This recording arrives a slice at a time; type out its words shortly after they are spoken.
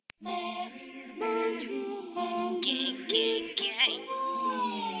Gang, gang, gang.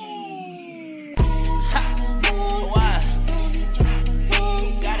 Ha! What?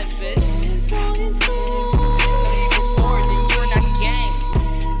 You got it, bitch. Didn't know you before, then you're not gang.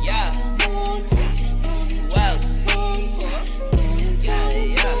 Yeah. Who else? Yeah.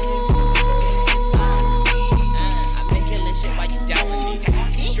 I've been killing shit while you down with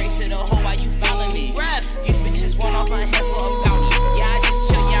me. Straight to the hole while you following me. These bitches want off my head for a bounty. Yeah, I just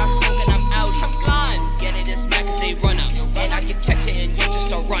chill, yeah, I'm smoking, I'm outie. I'm gone. Get it, it's mad cause they run up. And I can check it and you're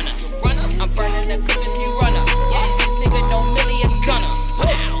just a runner. I'm burning the clip if you run up. Yeah, this nigga know Millie a gunner.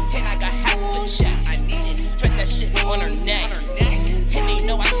 Pow! And I got half of a check. I need it. Spread that shit on her neck. And they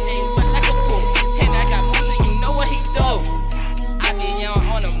know I stay wet like a pool. And I got moves and you know what he do. I be young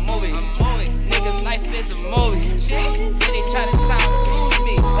on a movie. Niggas' life is a movie. Yeah, they try to time prove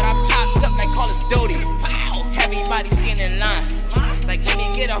me, but I popped up like Call of Duty. Pow! Everybody stand in line. Like, let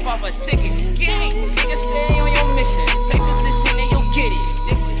me get off a ticket. Get me. Niggas stay on your mission. Play position and you'll get it.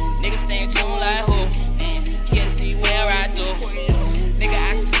 Niggas stay in tune like who? Here to see where I do. Nigga,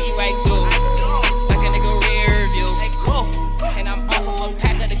 I see right through. Like a nigga rear view. And I'm off of a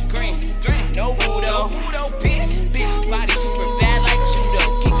pack of the green. No Udo.